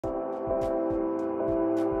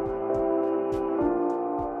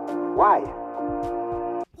Why?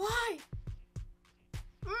 Why?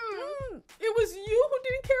 It was you who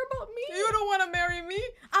didn't care about me? You don't want to marry me?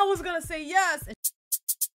 I was gonna say yes.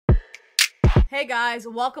 Hey guys,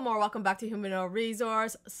 welcome back to Humano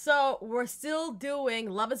Resource. So we're still doing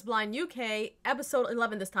Love is Blind UK episode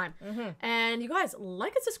 11 this time. And you guys,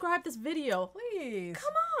 like and subscribe this video. Please.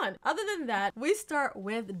 Come on. Other than that, we start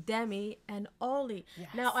with Demi and Ollie. Yes.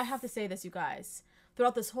 Now I have to say this, you guys.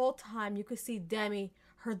 Throughout this whole time, you could see Demi,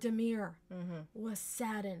 her demeanor was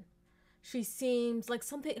saddened. She seems like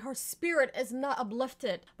something, her spirit is not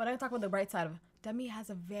uplifted. But I talk about the bright side of Demi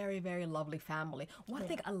has a very, very lovely family. One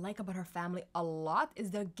thing I like about her family a lot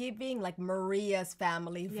is they're giving like Maria's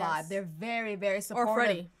family vibe. Yes. They're very, very supportive.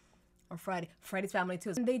 Or Freddie. Or Freddie's family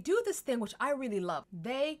too. And they do this thing which I really love.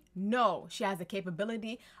 They know she has the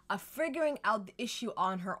capability of figuring out the issue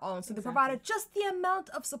on her own. So they provide her just the amount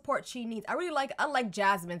of support she needs. I like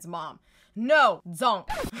Jasmine's mom. No, don't.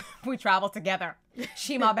 We travel together.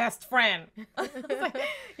 She my best friend.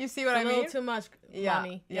 You see what I A mean? little too much,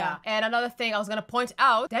 mommy. Yeah. And another thing I was gonna point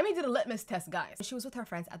out, Demi did a litmus test, guys. She was with her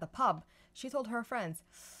friends at the pub. She told her friends,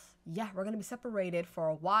 yeah, we're gonna be separated for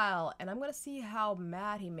a while, and I'm gonna see how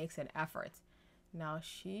mad he makes an effort. Now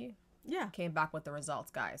she came back with the results,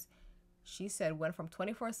 guys. She said went from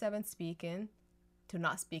 24/7 speaking to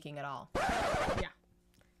not speaking at all. Yeah.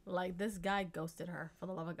 Like, this guy ghosted her, for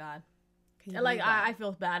the love of God. Can you Like, believe that? I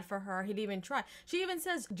feel bad for her. He didn't even try. She even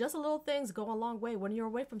says, just a little things go a long way when you're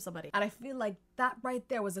away from somebody. And I feel like that right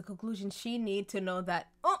there was a conclusion she needed to know that,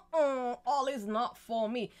 Ollie's not for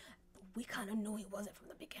me. But we kind of knew he wasn't from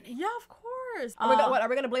the beginning. Yeah, of course. Are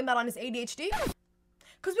we gonna blame that on his ADHD?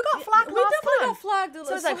 Because we got flagged We last definitely time. got flagged.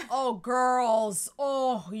 So it's like, oh, girls,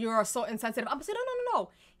 oh, you're so insensitive. I'm saying, no.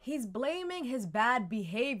 He's blaming his bad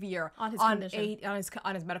behavior On his condition.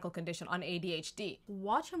 on his medical condition, on ADHD.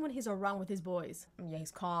 Watch him when he's around with his boys. Yeah, he's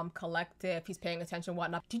calm, collective, he's paying attention,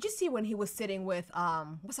 whatnot. Did you see when he was sitting with,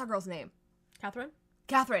 what's that girl's name? Catherine?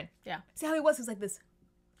 Catherine. Yeah. See how he was? He was like this.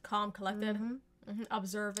 Calm, collected,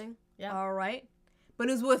 observing. Yeah. All right. But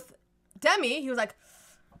it was with Demi, he was like,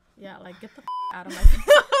 Yeah, like, get the out of my face.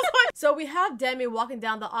 So we have Demi walking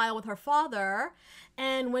down the aisle with her father,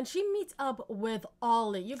 and when she meets up with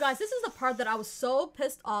Ollie, you guys, this is the part that I was so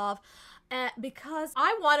pissed off at, because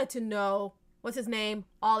I wanted to know what's his name,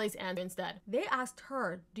 Ollie's answer instead. They asked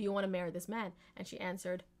her, do you want to marry this man? And she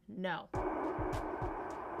answered, no.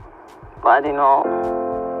 But you know.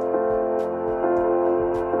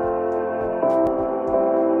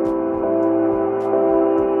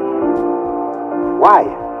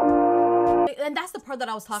 Why? And that's the part that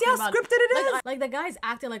I was talking how about. scripted it is? Like the guy's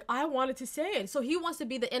acting like, I wanted to say it. So he wants to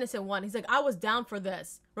be the innocent one. He's like, I was down for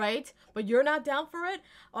this, right? But you're not down for it?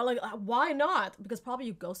 Or like, why not? Because probably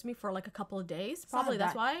you ghost me for like a couple of days. Probably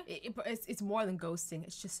that's why. It's more than ghosting.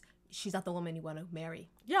 It's just, she's not the woman you want to marry.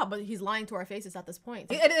 Yeah, but he's lying to our faces at this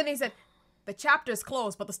point. And then he said, the chapter's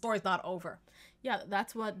closed, but the story's not over. Yeah,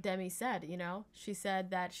 that's what Demi said, you know? She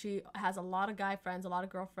said that she has a lot of guy friends, a lot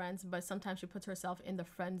of girlfriends, but sometimes she puts herself in the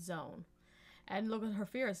friend zone. And look at her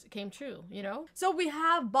fears came true, you know? So we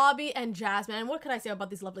have Bobby and Jasmine. And what can I say about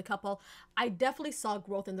this lovely couple? I definitely saw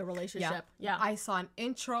growth in the relationship. Yeah. I saw an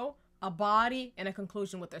intro, a body, and a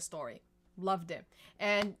conclusion with their story. Loved it.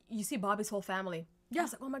 And you see Bobby's whole family. Yeah. I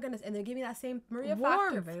was like, oh my goodness. And they're giving that same Maria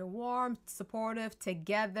factor. Warmth. Very warm, supportive,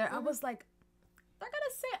 together. I was like, they're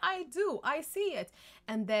gonna say, I do. I see it.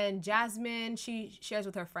 And then Jasmine, she shares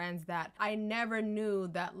with her friends that I never knew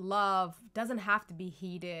that love doesn't have to be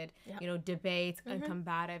heated, debate and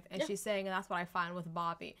combative. And she's saying, and that's what I find with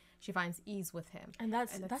Bobby. She finds ease with him. And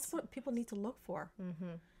that's what people need to look for.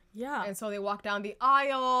 Yeah. And so they walk down the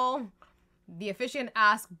aisle. The officiant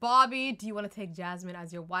asked Bobby, do you want to take Jasmine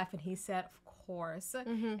as your wife? And he said, of course.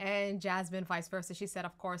 And Jasmine, vice versa. She said,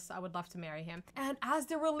 of course, I would love to marry him. And as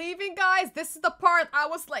they were leaving, guys, this is the part I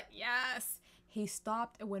was like, yes. He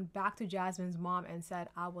stopped and went back to Jasmine's mom and said,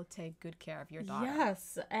 I will take good care of your daughter.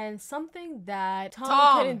 Yes. And something that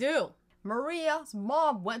Tom couldn't do. Maria's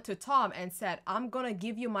mom went to Tom and said, I'm going to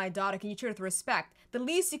give you my daughter. Can you treat her with respect? The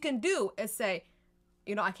least you can do is say,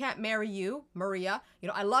 I can't marry you, Maria.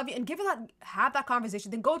 I love you. And have that conversation.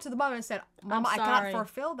 Then go to the mother and said, Mama, I cannot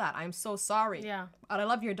fulfill that. I'm so sorry. Yeah. But I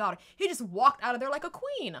love your daughter. He just walked out of there like a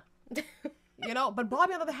queen. But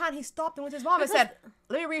Bobby, on the other hand, he stopped and went to his mom and said,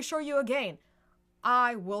 let me reassure you again.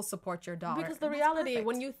 I will support your daughter. Because the And that's reality, perfect.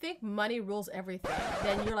 when you think money rules everything,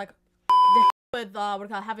 then you're like, with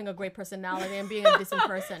having a great personality and being a decent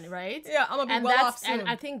person, right? Yeah, I'm gonna be well off soon. And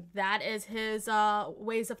I think that is his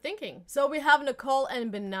ways of thinking. So we have Nicole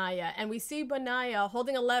and Benaya, and we see Benaya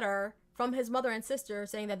holding a letter from his mother and sister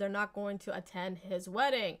saying that they're not going to attend his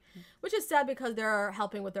wedding, which is sad because they're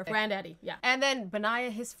helping with their granddaddy. Yeah. And then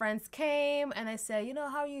Benaiah, his friends came and they said, you know,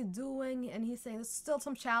 how are you doing? And he's saying there's still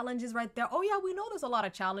some challenges right there. Oh yeah, we know there's a lot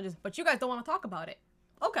of challenges, but you guys don't want to talk about it.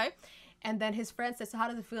 Okay. And then his friend says, so how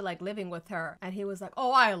does it feel like living with her? And he was like,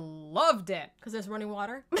 oh, I loved it. Because there's running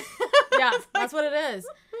water? Yeah, that's what it is.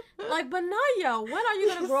 Like, Benaiah, when are you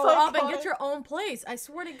going to grow So up and funny. get your own place? I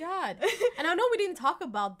swear to God. And I know we didn't talk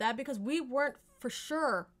about that because we weren't for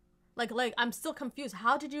sure. Like I'm still confused.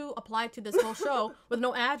 How did you apply to this whole show with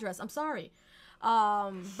no address? I'm sorry.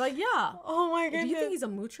 But yeah. Oh my Do goodness. you think he's a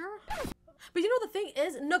moocher? But you know the thing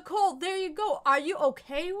is, Nicole, there you go. Are you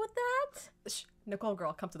okay with that? Shh, Nicole,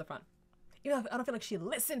 girl, come to the front. You know, I don't feel like she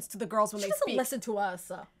listens to the girls when She they doesn't speak. listen to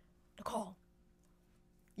us. Nicole.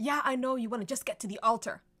 Yeah, I know you want to just get to the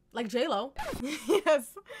altar. Like J-Lo.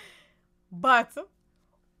 Yes. But,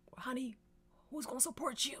 honey, who's going to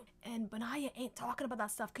support you? And Benaiah ain't talking about that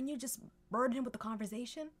stuff. Can you just burden him with the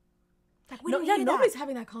conversation? Like, we don't hear nobody's that.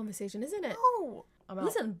 having that conversation, isn't it? No. I'm out.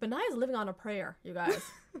 Listen, Benaiah's living on a prayer, you guys.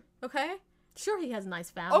 Okay? Sure, he has a nice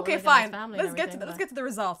family. Okay, like a nice fine. family and Let's get to everything, let's but- get to the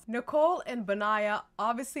results. Nicole and Benaiah,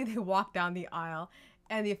 obviously they walked down the aisle,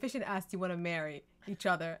 and the officiant asked, "Do you want to marry each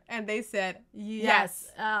other?" And they said,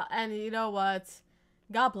 Yes. And you know what?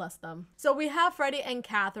 God bless them. So we have Freddie and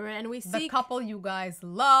Catherine, and we The see couple you guys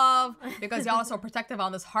love because y'all are so protective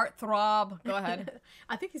on this heartthrob. Go ahead.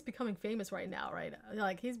 I think he's becoming famous right now, right?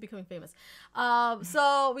 Like, he's becoming famous.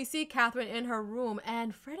 So we see Catherine in her room,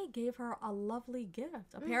 and Freddie gave her a lovely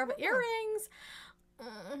gift, a pair of earrings.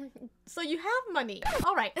 So you have money.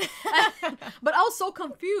 All right. But I was so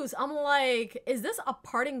confused. I'm like, is this a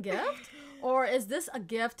parting gift? Or is this a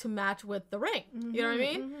gift to match with the ring? You know what I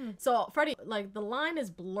mean? So Freddie, like, the line is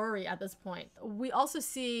blurry at this point. We also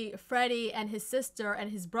see Freddie and his sister and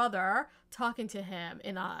his brother talking to him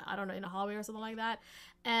in a, I don't know, in a hallway or something like that.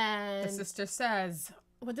 And The sister says,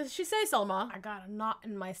 what did she say, Selma? I got a knot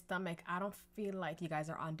in my stomach. I don't feel like you guys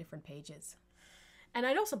are on different pages. And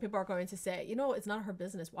I know some people are going to say, you know, it's not her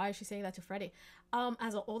business. Why is she saying that to Freddie?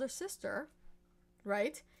 As an older sister,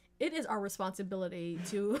 right? It is our responsibility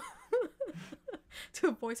to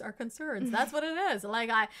to voice our concerns. That's what it is. Like,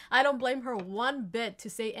 I don't blame her one bit to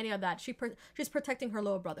say any of that. She's protecting her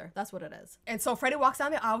little brother. That's what it is. And so Freddie walks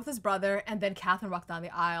down the aisle with his brother, and then Catherine walks down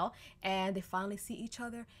the aisle, and they finally see each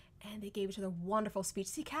other, and they gave each other a wonderful speech.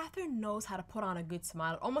 See, Catherine knows how to put on a good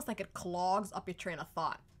smile, almost like it clogs up your train of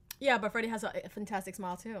thought, Yeah, but Freddie has a fantastic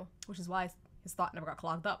smile too. which is why his thought never got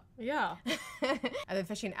clogged up. Yeah. And then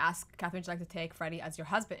Fishing asked Catherine, would you like to take Freddie as your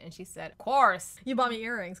husband? And she said, of course. You bought me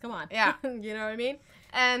earrings. Come on. Yeah. You know what I mean?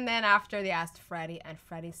 And then after they asked Freddie, and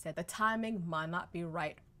Freddie said, the timing might not be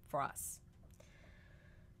right for us.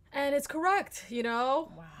 And it's correct, you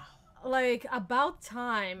know? Wow. Like, about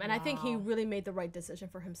time. And I think he Wow. really made the right decision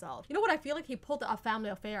for himself. You know what? I feel like he pulled a family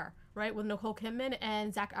affair, right? With Nicole Kidman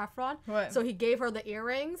and Zac Efron. What? So he gave her the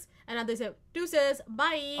earrings, and then they said, deuces,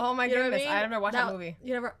 bye. Oh my You know what goodness, I never watched that movie.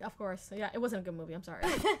 You never, of course. Yeah, it wasn't a good movie. I'm sorry.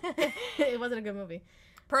 It wasn't a good movie.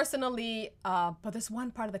 Personally, but there's one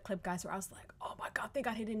part of the clip, guys, where I was like, oh my God, thank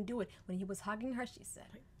God he didn't do it. When he was hugging her, she said,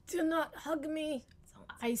 Do not hug me,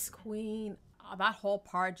 Ice Queen. that whole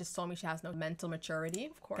part just told me she has no mental maturity,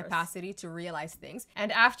 course. capacity to realize things.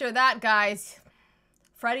 And after that, guys,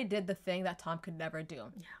 Freddie did the thing that Tom could never do.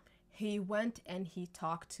 Yeah. He went and he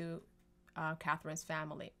talked to Catherine's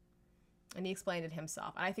family. And he explained it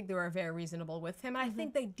himself. And I think they were very reasonable with him. And I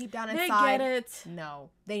think they deep down They inside... get it. No,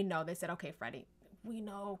 they know. They said, okay, Freddie, we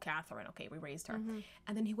know Catherine. Okay, we raised her.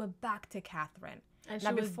 And then he went back to Catherine. And she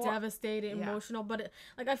Now, was before- devastated, Yeah. emotional. But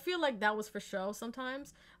like, I feel like that was for show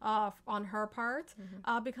sometimes, on her part,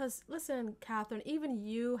 because listen, Catherine, even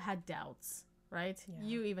you had doubts, right? Yeah.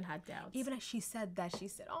 You even had doubts. Even as she said that, she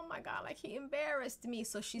said, oh my God, like he embarrassed me.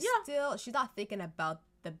 So she's Yeah. she's not thinking about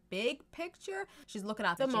the big picture. She's looking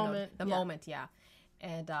at The moment, the yeah. moment, yeah.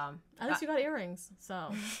 And At least you got earrings,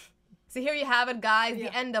 so. so here you have it, guys. Yeah.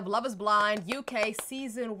 The end of Love is Blind, UK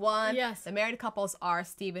Season 1. Yes. The married couples are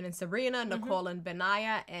Steven and Sabrina, Nicole and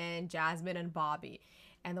Benaiah, and Jasmine and Bobby.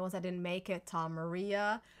 And the ones that didn't make it, Tom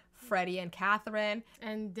Maria, Freddie and Catherine,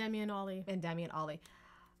 And Demi and Ollie. and Demi and Ollie.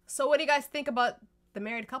 So what do you guys think about the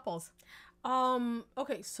married couples?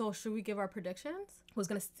 Okay, so should we give our predictions? Who's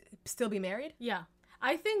going to still be married? Yeah.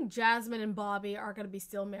 I think Jasmine and Bobby are going to be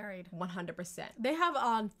still married. 100%. They have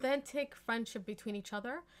an authentic friendship between each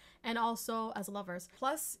other and also as lovers.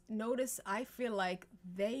 Plus, notice, I feel like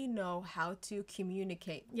they know how to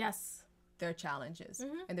communicate Yes. their challenges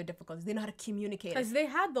and their difficulties. They know how to communicate it. Because they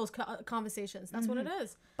had those conversations. That's what it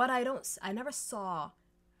is. But I never saw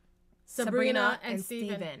Sabrina and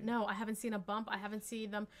Steven. No, I haven't seen a bump. I haven't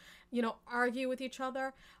seen them, argue with each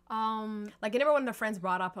other. Like, you remember when the friends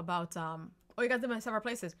brought up about, oh, you guys live in separate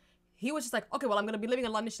places. He was just like, okay, well, I'm going to be living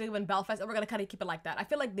in London, she's living in Belfast, and we're going to kind of keep it like that. I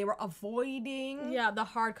feel like they were avoiding... Yeah, the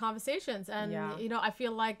hard conversations. And, I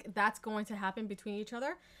feel like that's going to happen between each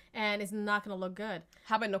other, and it's not going to look good.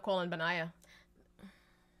 How about Nicole and Benaya?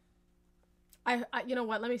 I you know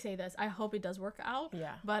what? Let me say this. I hope it does work out.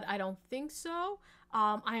 Yeah. But I don't think so.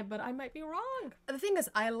 But I might be wrong. The thing is,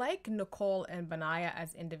 I like Nicole and Benaya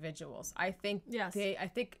as individuals. I think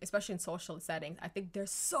especially in social settings, I think they're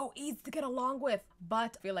so easy to get along with.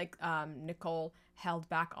 But I feel like Nicole held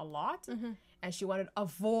back a lot, and she wanted to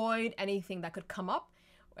avoid anything that could come up.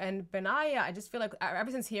 And Benaya, I just feel like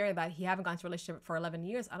ever since hearing that he haven't gone to a relationship for 11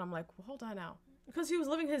 years, and I'm like, well, hold on now. Because he was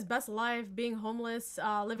living his best life, being homeless,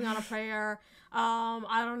 living on a prayer.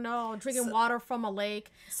 I don't know, drinking water from a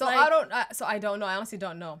lake. So I don't know. I honestly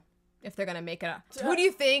don't know if they're gonna make it up. Who do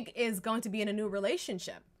you think is going to be in a new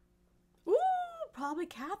relationship? Ooh, probably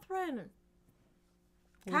Catherine.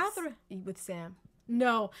 With Sam.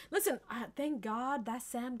 No, listen. Thank God that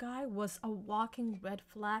Sam guy was a walking red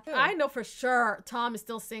flag. Ew. I know for sure Tom is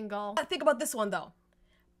still single. Think about this one though.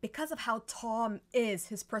 Because of how Tom is,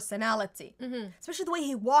 his personality, especially the way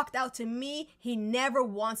he walked out to me, he never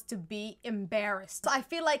wants to be embarrassed. So I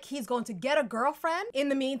feel like he's going to get a girlfriend in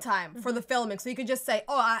the meantime for the filming. So you could just say,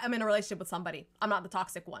 oh, I'm in a relationship with somebody. I'm not the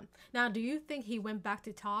toxic one. Now, do you think he went back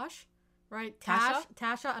to Tosh? Right? Tasha?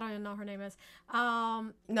 I don't even know what her name is.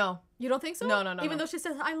 No. You don't think so? No. Even though she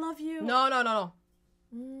says, I love you. No.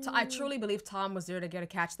 So I truly believe Tom was there to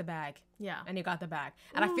catch the bag. Yeah. And he got the bag.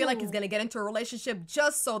 And I feel like he's going to get into a relationship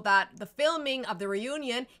just so that the filming of the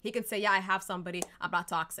reunion, he can say, yeah, I have somebody. I'm not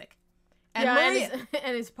toxic. And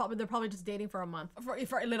they're probably just dating for a month.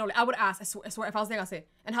 For literally, I would ask, I swear, if I was there, I'd say,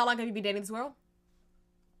 and how long have you been dating this girl?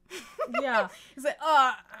 Yeah. He's like,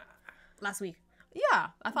 last week. Yeah,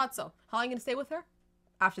 I thought so. How long are you going to stay with her?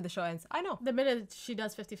 After the show ends. I know. The minute she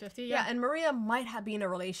does 50-50. Yeah, and Maria might be in a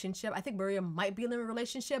relationship. I think Maria might be in a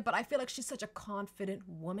relationship, but I feel like she's such a confident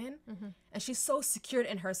woman. And she's so secured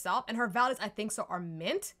in herself. And her values, I think so, are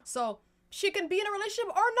mint. So she can be in a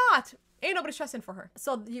relationship or not. Ain't nobody stressing for her.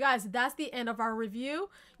 So, you guys, that's the end of our review.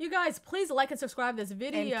 You guys, please like and subscribe this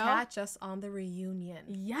video. And catch us on the reunion.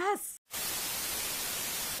 Yes.